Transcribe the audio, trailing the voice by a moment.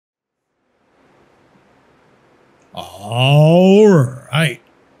All right.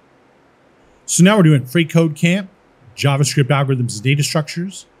 So now we're doing freeCodeCamp, JavaScript algorithms and data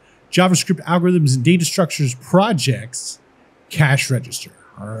structures, JavaScript algorithms and data structures projects, cash register.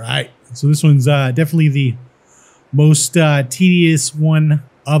 All right. So this one's definitely the most tedious one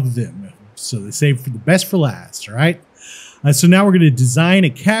of them. So they say for the best for last. All right. So now we're going to design a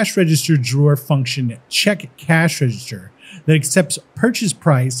cash register drawer function, checkCashRegister, that accepts purchase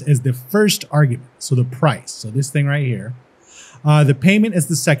price as the first argument. So the price. So this thing right here. The payment as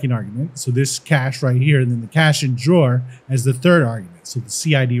the second argument. So this cash right here. And then the cash in drawer as the third argument. So the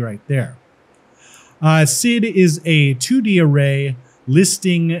CID right there. SID is a 2D array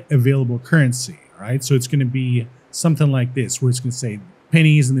listing available currency. All right. So it's going to be something like this, where it's going to say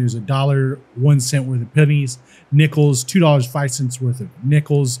pennies, and there's $1.01 cent worth of pennies, nickels, $2.05 worth of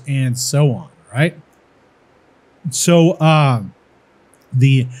nickels, and so on. Right. So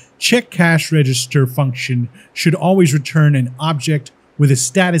the checkCashRegister function should always return an object with a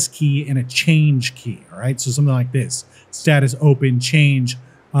status key and a change key. All right. So something like this: status open, change,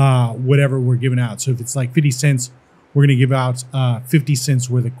 whatever we're giving out. So if it's like 50 cents, we're going to give out 50 cents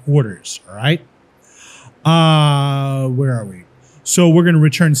worth of quarters. All right. Where are we? So we're going to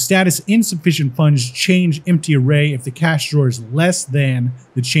return status insufficient funds, change empty array if the cash drawer is less than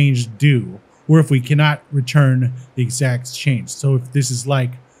the change due, or if we cannot return the exact change. So if this is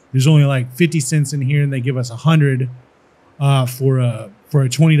like, there's only like 50 cents in here and they give us 100 for a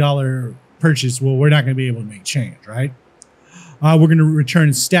 $20 purchase, well, we're not going to be able to make change, right? We're going to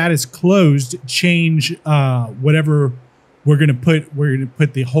return status closed, change whatever we're going to put. We're going to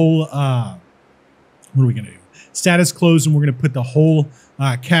put the whole, what are we going to do? Status closed, and we're going to put the whole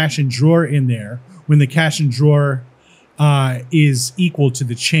cash and drawer in there when the cash and drawer is equal to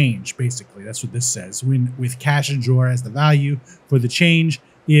the change. Basically, that's what this says. When with cash and drawer as the value for the change,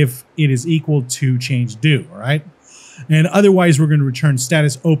 if it is equal to change due. All right. And otherwise, we're going to return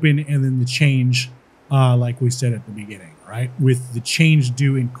status open and then the change, like we said at the beginning. All right. With the change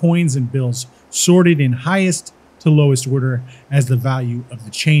due in coins and bills sorted in highest to lowest order as the value of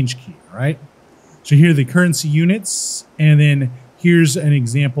the change key. All right. So here are the currency units, and then here's an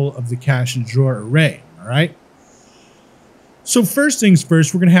example of the cash and drawer array. All right. So first things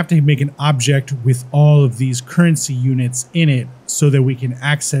first, we're going to have to make an object with all of these currency units in it so that we can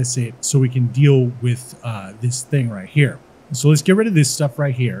access it, so we can deal with this thing right here. So let's get rid of this stuff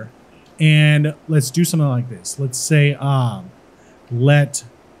right here, and let's do something like this. Let's say let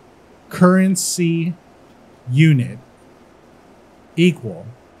currency unit equal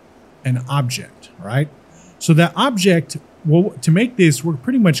an object, right? So that object, well, to make this, we're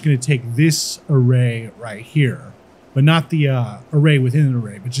pretty much going to take this array right here, but not the array within an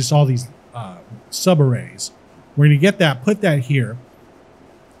array, but just all these sub-arrays. We're going to get that, put that here,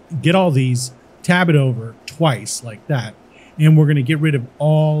 get all these, tab it over twice like that, and we're going to get rid of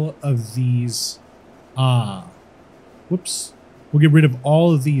all of these, whoops, we'll get rid of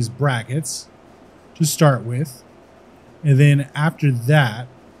all of these brackets to start with, and then after that,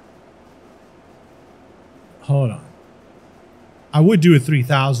 hold on. I would do a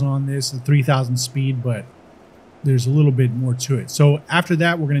 3000 on this, a 3000 speed, but there's a little bit more to it. So after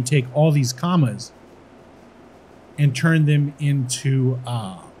that, we're going to take all these commas and turn them into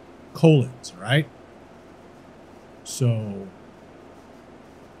colons, right? So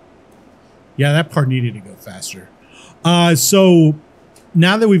yeah, that part needed to go faster. So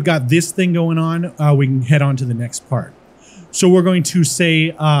now that we've got this thing going on, we can head on to the next part. So we're going to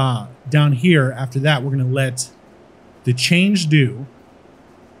say down here, after that, we're going to let the change due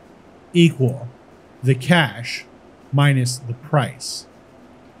equal the cash minus the price.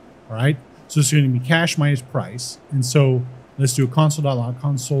 All right. So it's going to be cash minus price. And so let's do a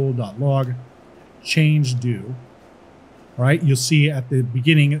console.log change due. All right. You'll see at the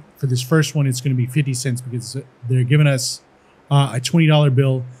beginning for this first one, it's going to be 50 cents because they're giving us a $20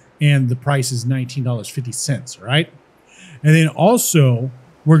 bill and the price is $19.50. All right. And then also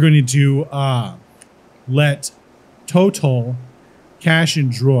we're going to do let total cash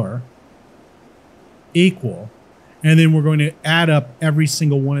and drawer equal, and then we're going to add up every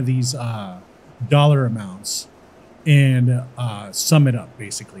single one of these dollar amounts and sum it up.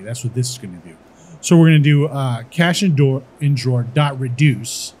 Basically, that's what this is going to do. So we're going to do cash and drawer dot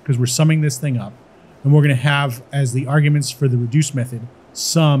reduce, because we're summing this thing up, and we're going to have as the arguments for the reduce method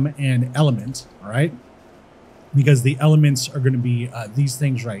sum and element. All right. Because the elements are going to be these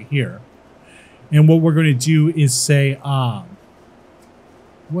things right here. And what we're going to do is say, what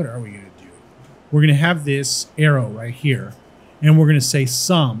are we going to do? We're going to have this arrow right here, and we're going to say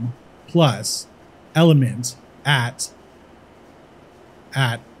sum plus element at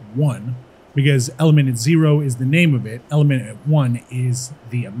 1 because element at 0 is the name of it. Element at 1 is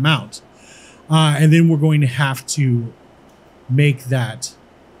the amount. And then we're going to have to make that,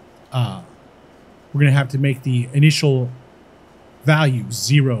 we're going to have to make the initial value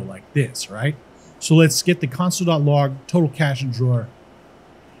 0 like this, right? So let's get the console.log total cache and drawer.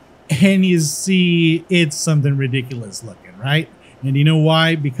 And you see it's something ridiculous looking, right? And you know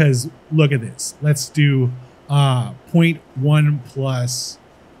why? Because look at this. Let's do 0.1 plus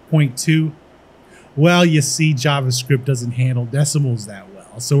 0.2. Well, you see JavaScript doesn't handle decimals that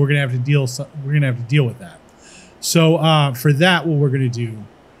well. So we're gonna have to deal with that. So for that, what we're gonna do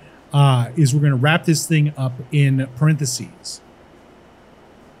is we're gonna wrap this thing up in parentheses.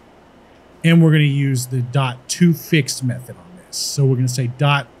 And we're gonna use the .toFixed method on this. So we're gonna say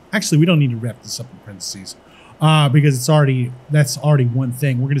actually, we don't need to wrap this up in parentheses because that's already one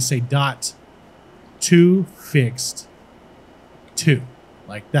thing. We're going to say .toFixed 2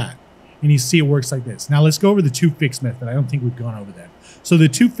 like that. And you see it works like this. Now let's go over the toFixed method. I don't think we've gone over that. So the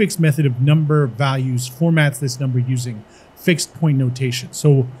toFixed method of number values formats this number using fixed point notation.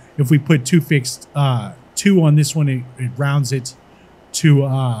 So if we put toFixed 2 on this one, it rounds it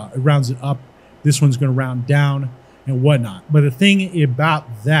up. This one's going to round down and whatnot. But the thing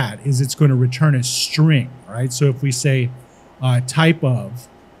about that is it's going to return a string, right? So if we say type of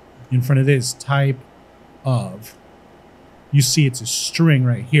in front of this, type of, you see it's a string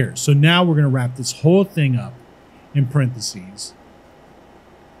right here. So now we're going to wrap this whole thing up in parentheses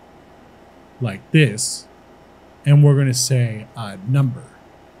like this, and we're going to say number.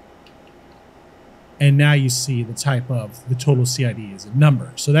 And now you see the type of the total CID is a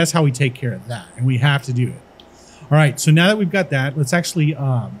number. So that's how we take care of that, and we have to do it. All right, so now that we've got that, let's actually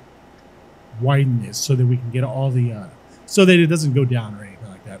widen this so that we can get all the, so that it doesn't go down or anything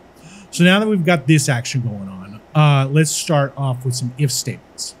like that. So now that we've got this action going on, let's start off with some if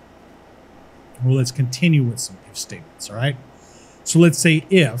statements. Well, let's continue with some if statements, all right? So let's say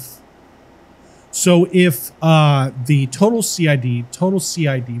if, so if the total CID,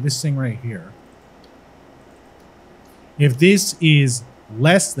 this thing right here, if this is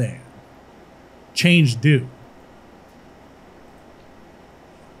less than change due,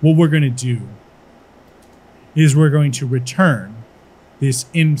 what we're going to do is we're going to return this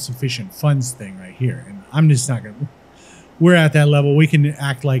insufficient funds thing right here. And I'm just not going to, we're at that level. We can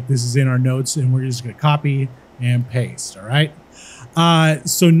act like this is in our notes and we're just going to copy and paste. All right.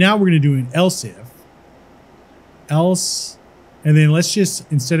 So now we're going to do an else if, and then let's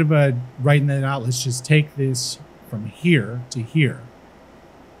just, instead of writing that out, let's just take this from here to here.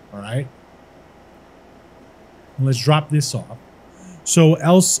 All right. And let's drop this off. So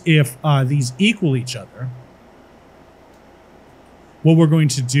else if these equal each other, what we're going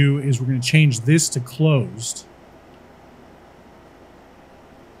to do is we're going to change this to closed.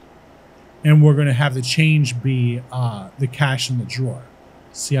 And we're going to have the change be the cache in the drawer,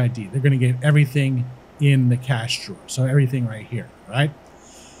 CID. They're going to get everything in the cache drawer. So everything right here, right?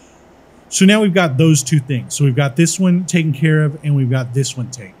 So now we've got those two things. So we've got this one taken care of and we've got this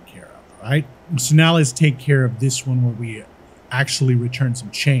one taken care of, right? So now let's take care of this one where we actually return some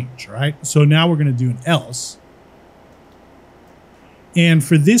change, right? So now we're going to do an else. And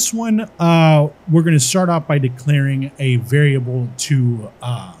for this one, we're going to start off by declaring a variable to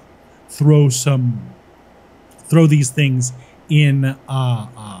throw these things in,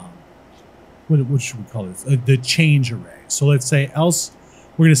 what should we call it? The change array. So let's say else,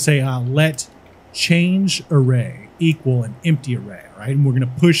 we're going to say let change array equal an empty array, right? And we're going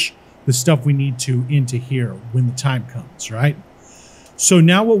to push the stuff we need to into here when the time comes, right? So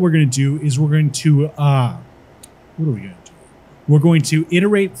now what we're going to do is we're going to, what are we going to do? We're going to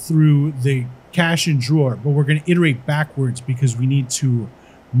iterate through the cache and drawer, but we're going to iterate backwards because we need to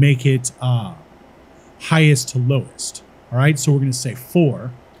make it highest to lowest. All right, so we're going to say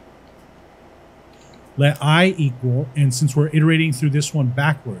for let I equal, and since we're iterating through this one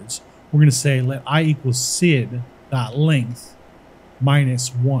backwards, we're going to say let I equal sid.length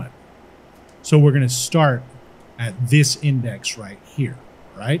minus 1. So we're going to start at this index right here,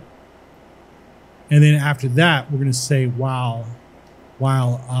 right? And then after that, we're going to say while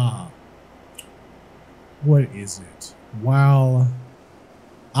what is it? While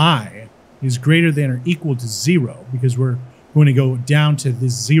I is greater than or equal to 0, because we're going to go down to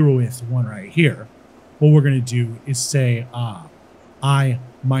this 0th one right here. What we're going to do is say I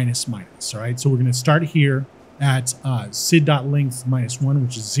minus minus, all right? So we're going to start here at sid.length minus 1,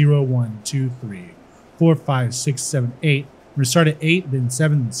 which is 0, 1, 2, 3, 4, 5, 6, 7, 8. We're going to start at 8, then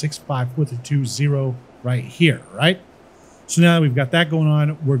 7, then 6, 5, 4, 3, 2, 0 right here, right? So now that we've got that going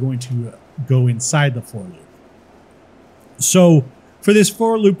on, we're going to go inside the for loop. So For this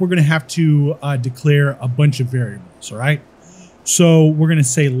for loop, we're going to have to declare a bunch of variables, all right? So we're going to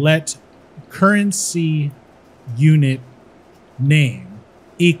say let currency unit name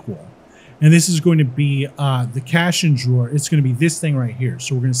equal. And this is going to be the cash and drawer. It's going to be this thing right here.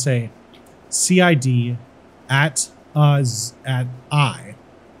 So we're going to say CID at 0,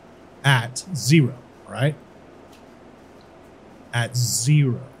 right? At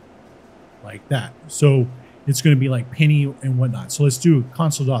 0, like that. So it's going to be like penny and whatnot. So let's do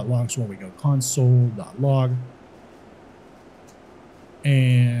console.log. So when we go console.log,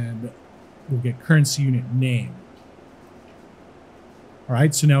 and we'll get currency unit name. All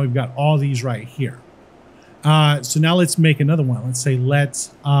right, so now we've got all these right here. So now let's make another one. Let's say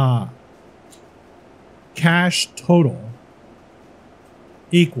let's cash total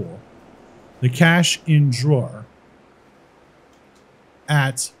equal the cash in drawer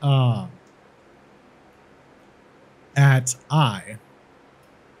at I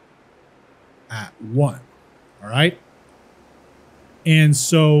at 1. All right. And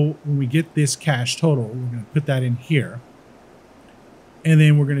so when we get this cash total, we're going to put that in here. And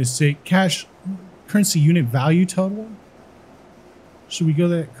then we're going to say cash currency unit value total. Should we go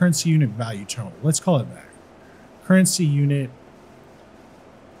to that currency unit value total? Let's call it that. Currency unit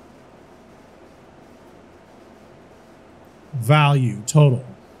value total.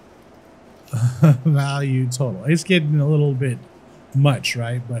 Value total. It's getting a little bit much,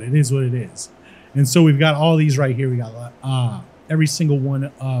 right? But it is what it is. And so we've got all these right here. We got every single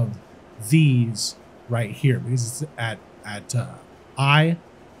one of these right here because it's at I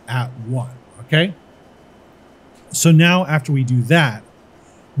at 1. Okay. So now after we do that,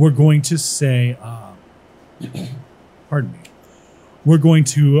 we're going to say, pardon me. We're going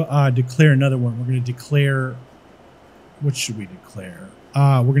to declare another one. We're going to declare, what should we declare?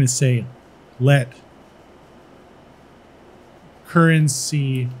 We're going to say let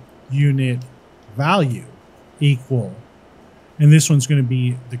currency unit value equal, and this one's going to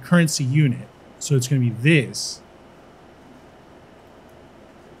be the currency unit. So it's going to be this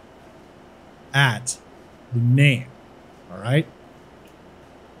at the name. All right.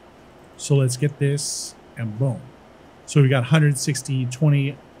 So let's get this and boom. So we got 160,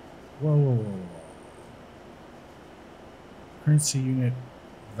 20. Whoa. Currency unit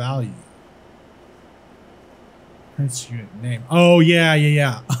value. Currency unit name. Oh,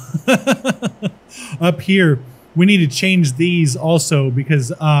 yeah. Up here, we need to change these also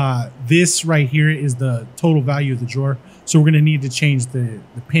because this right here is the total value of the drawer. So we're going to need to change the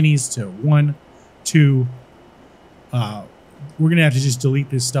pennies to 1, 2. We're going to have to just delete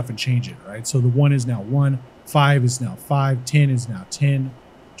this stuff and change it, right? So the 1 is now 1, 5 is now 5, 10 is now 10,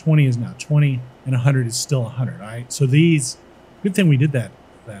 20 is now 20, and 100 is still 100, all right? So these, good thing we did that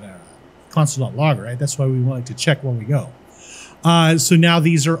console.log, right? That's why we like to check when we go. So now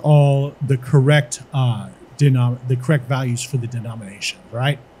these are all the correct values for the denomination,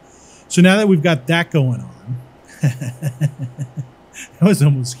 right? So now that we've got that going on, that was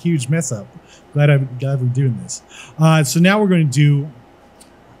almost a huge mess up. Glad we're doing this. So now we're going to do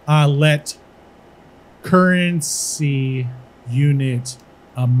let currency unit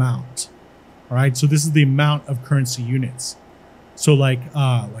amount. All right. So this is the amount of currency units. So like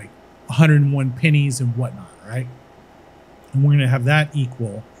 101 pennies and whatnot. Right. And we're going to have that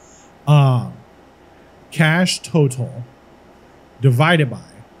equal cash total divided by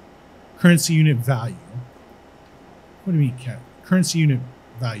currency unit value. What do you mean currency unit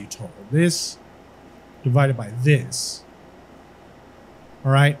value total? This divided by this.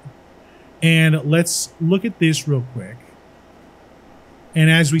 All right. And let's look at this real quick. And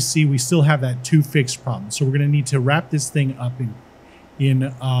as we see, we still have that toFixed problem. So we're going to need to wrap this thing up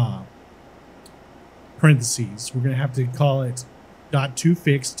in parentheses. We're going to have to call it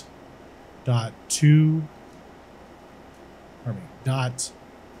 .toFixed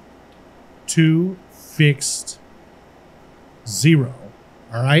 .toFixed 0.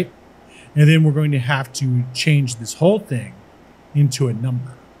 All right. And then we're going to have to change this whole thing into a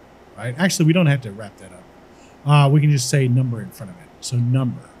number, right? Actually, we don't have to wrap that up. We can just say number in front of it. So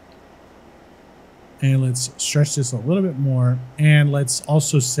number. And let's stretch this a little bit more. And let's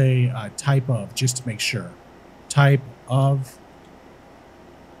also say type of, just to make sure. Type of.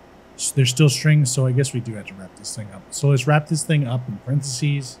 So there's still strings, so I guess we do have to wrap this thing up. So let's wrap this thing up in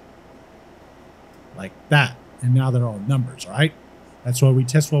parentheses like that. And now they're all numbers, all right? That's why we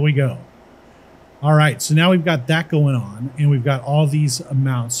test while we go. All right, so now we've got that going on, and we've got all these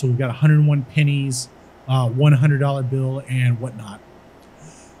amounts. So we've got 101 pennies, $100 bill, and whatnot.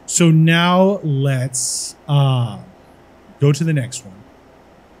 So now let's go to the next one.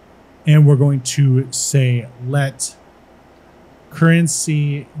 And we're going to say let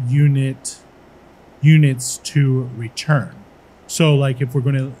currency units to return. So like if we're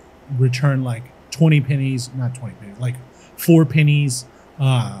going to return like 20 pennies, not 20 pennies, like 4 pennies,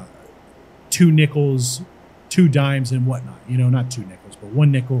 2 nickels, 2 dimes and whatnot, you know, not 2 nickels, but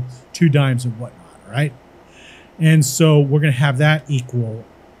 1 nickel, 2 dimes and whatnot. All right. And so we're going to have that equal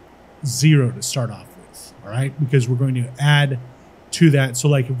 0 to start off with. All right. Because we're going to add to that. So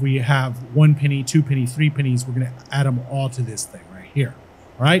like if we have 1 penny, 2 penny, 3 pennies, we're going to add them all to this thing right here.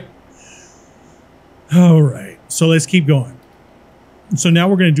 All right. All right. So let's keep going. So now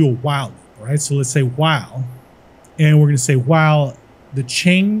we're going to do a while loop. All right. So let's say while, and we're going to say while the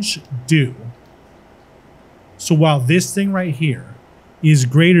change due. So while this thing right here is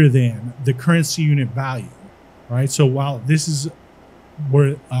greater than the currency unit value, right? So while this is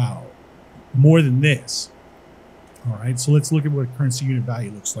more than this, all right. So let's look at what currency unit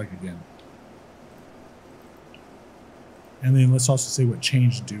value looks like again. And then let's also say what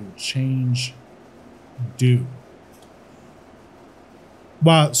change due. Change due.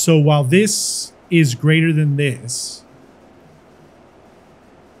 While this is greater than this,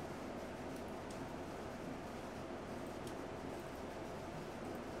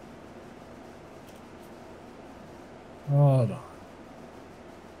 hold on.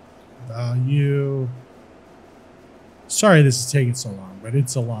 Value. Sorry this is taking so long, but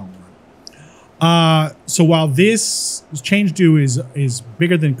it's a long one. So while this change due is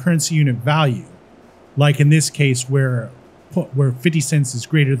bigger than currency unit value, like in this case where 50 cents is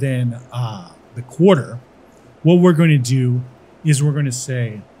greater than the quarter, what we're going to do is we're going to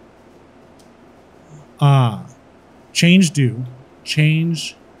say change due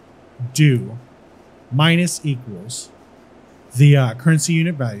minus equals the currency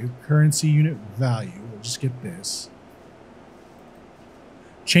unit value. We'll just get this.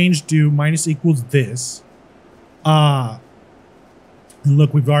 Change due minus equals this. And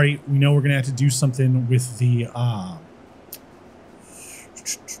look, we know we're going to have to do something with the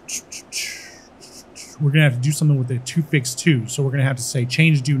we're going to have to do something with the to fix 2. So we're going to have to say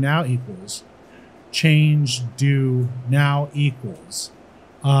change due now equals change due now equals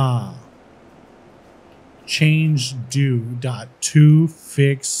change due dot to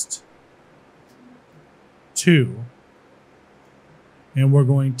fixed 2. And we're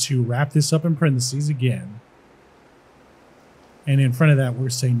going to wrap this up in parentheses again. And in front of that, we're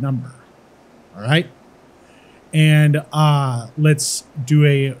saying number. All right. And let's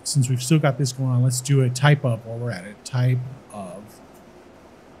do since we've still got this going on, let's do a type of while we're at it. Type of.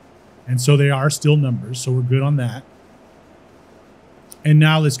 And so they are still numbers. So we're good on that. And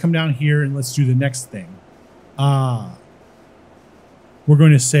now let's come down here and let's do the next thing. We're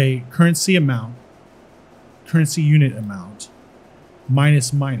going to say currency unit amount,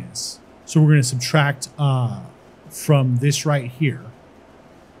 minus. So we're going to subtract from this right here.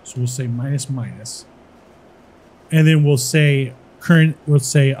 So we'll say minus. And then we'll say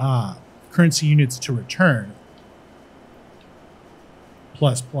currency units to return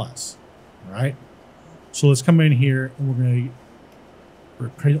plus. All right. So let's come in here and we're going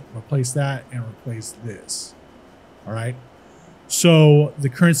to replace that and replace this. All right. So the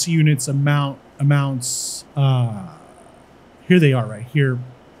currency units amounts, here they are right here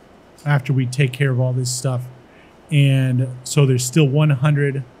after we take care of all this stuff. And so there's still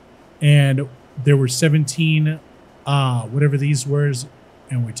 100 and there were 17, whatever these words,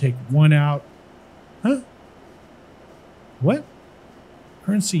 and we take 1 out. Huh? What?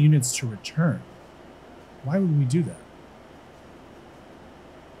 Currency units to return. Why would we do that?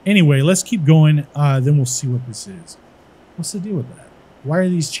 Anyway, let's keep going. Then we'll see what this is. What's the deal with that? Why are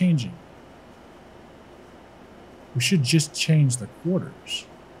these changing? We should just change the quarters.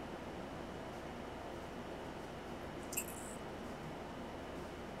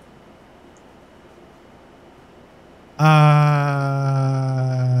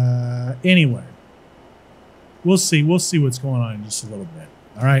 Anyway, we'll see what's going on in just a little bit.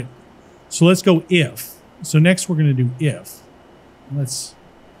 All right. So let's go if. So next we're going to do if. Let's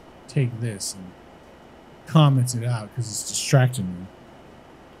take this and comment it out because it's distracting me.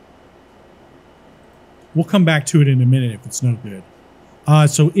 We'll come back to it in a minute if it's no good.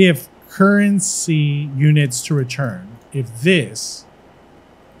 So if currency units to return, if this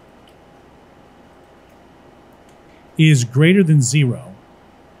is greater than 0.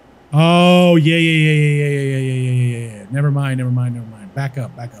 Oh, yeah. Never mind. Back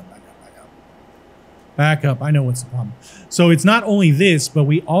up. I know what's the problem. So it's not only this, but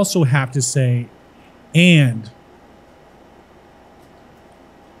we also have to say, and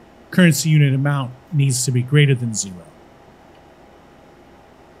currency unit amount needs to be greater than 0.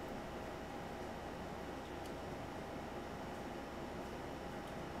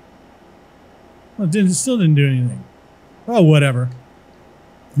 Well, it still didn't do anything. Oh, whatever.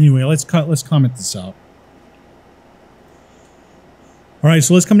 Anyway, let's comment this out. All right,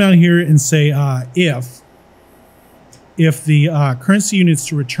 so let's come down here and say if the currency units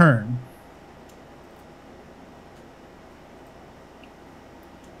to return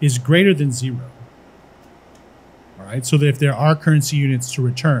is greater than 0. All right, so that if there are currency units to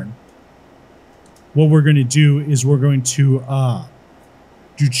return, what we're going to do is we're going to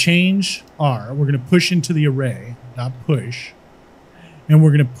do change R. We're going to push into the array, not push, and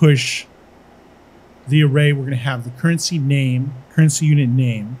we're going to push the array. We're going to have the currency name, currency unit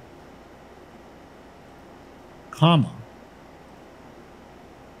name, comma,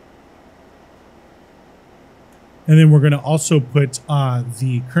 and then we're going to also put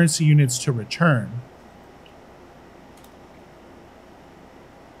the currency units to return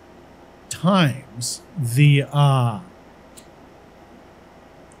times the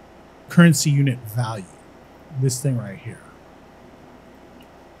currency unit value, this thing right here.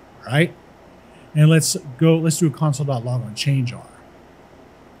 All right, and let's do a console.log on change R.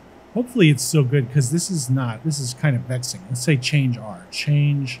 Hopefully it's still good, because this is kind of vexing. Let's say change R,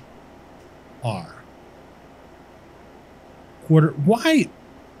 change R. Quarter, why?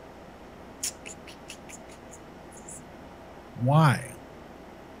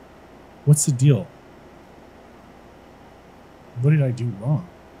 What's the deal? What did I do wrong?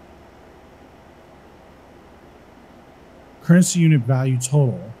 Currency unit value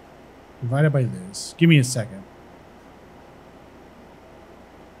total divided by this. Give me a second.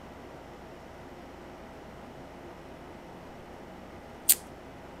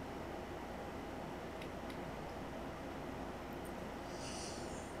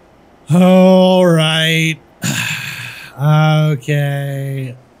 All right.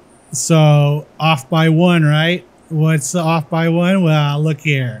 Okay. So off by 1, right? What's off by 1? Well, look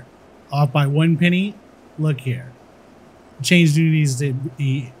here. Off by 1 penny. Look here. Change needs to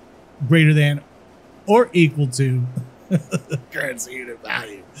be greater than or equal to currency unit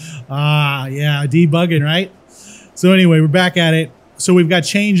value. Yeah, debugging, right? So anyway, we're back at it. So we've got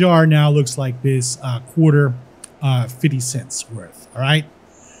change R now looks like this, quarter, 50 cents worth. All right.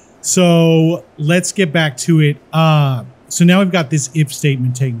 So let's get back to it. So now we've got this if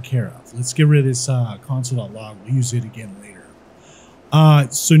statement taken care of. Let's get rid of this console.log. We'll use it again later.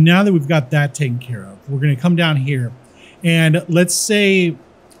 So now that we've got that taken care of, we're going to come down here and let's say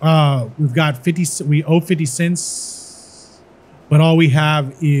we've got 50. We owe 50 cents, but all we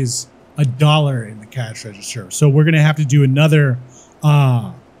have is $1 in the cash register. So we're going to have to do another.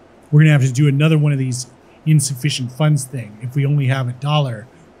 We're going to have to do another one of these insufficient funds thing if we only have $1.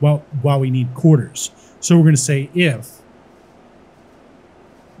 While we need quarters. So we're going to say if,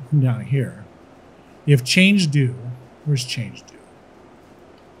 come down here, if change due, where's change due?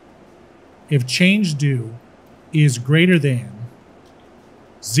 If change due is greater than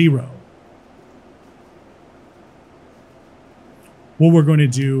 0, what we're going to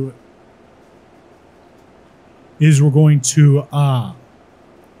do is we're going to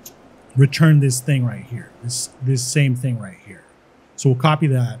return this thing right here, this same thing right here. So we'll copy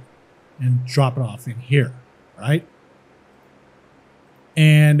that and drop it off in here, right?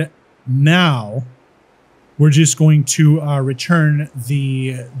 And now we're just going to return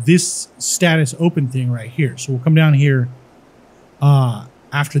this status open thing right here. So we'll come down here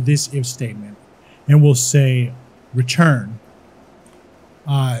after this if statement, and we'll say return.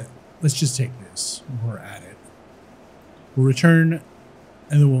 Let's just take this. We're at it. We'll return,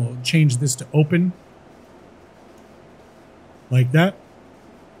 and then we'll change this to open. Like that.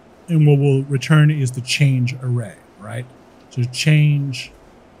 And what we'll return is the change array, right? So change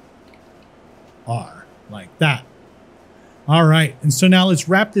R, like that. All right. And so now let's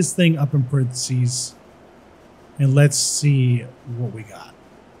wrap this thing up in parentheses and let's see what we got.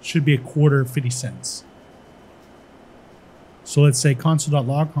 Should be a quarter, 50 cents. So let's say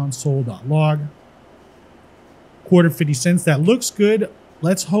console.log, quarter, 50 cents. That looks good.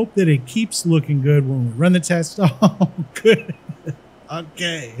 Let's hope that it keeps looking good when we run the test. Oh, good.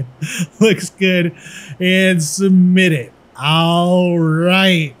 Okay. Looks good. And submit it. All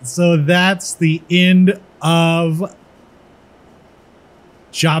right. So that's the end of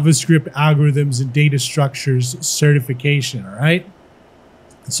JavaScript algorithms and data structures certification. All right.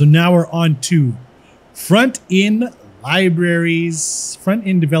 So now we're on to front-end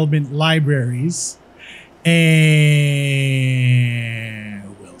development libraries. And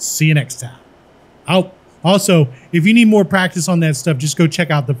we'll see you next time. Oh, also, if you need more practice on that stuff, just go check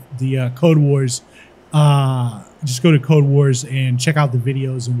out the Code Wars. Just go to Code Wars and check out the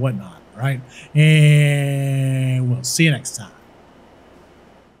videos and whatnot. All right. And we'll see you next time.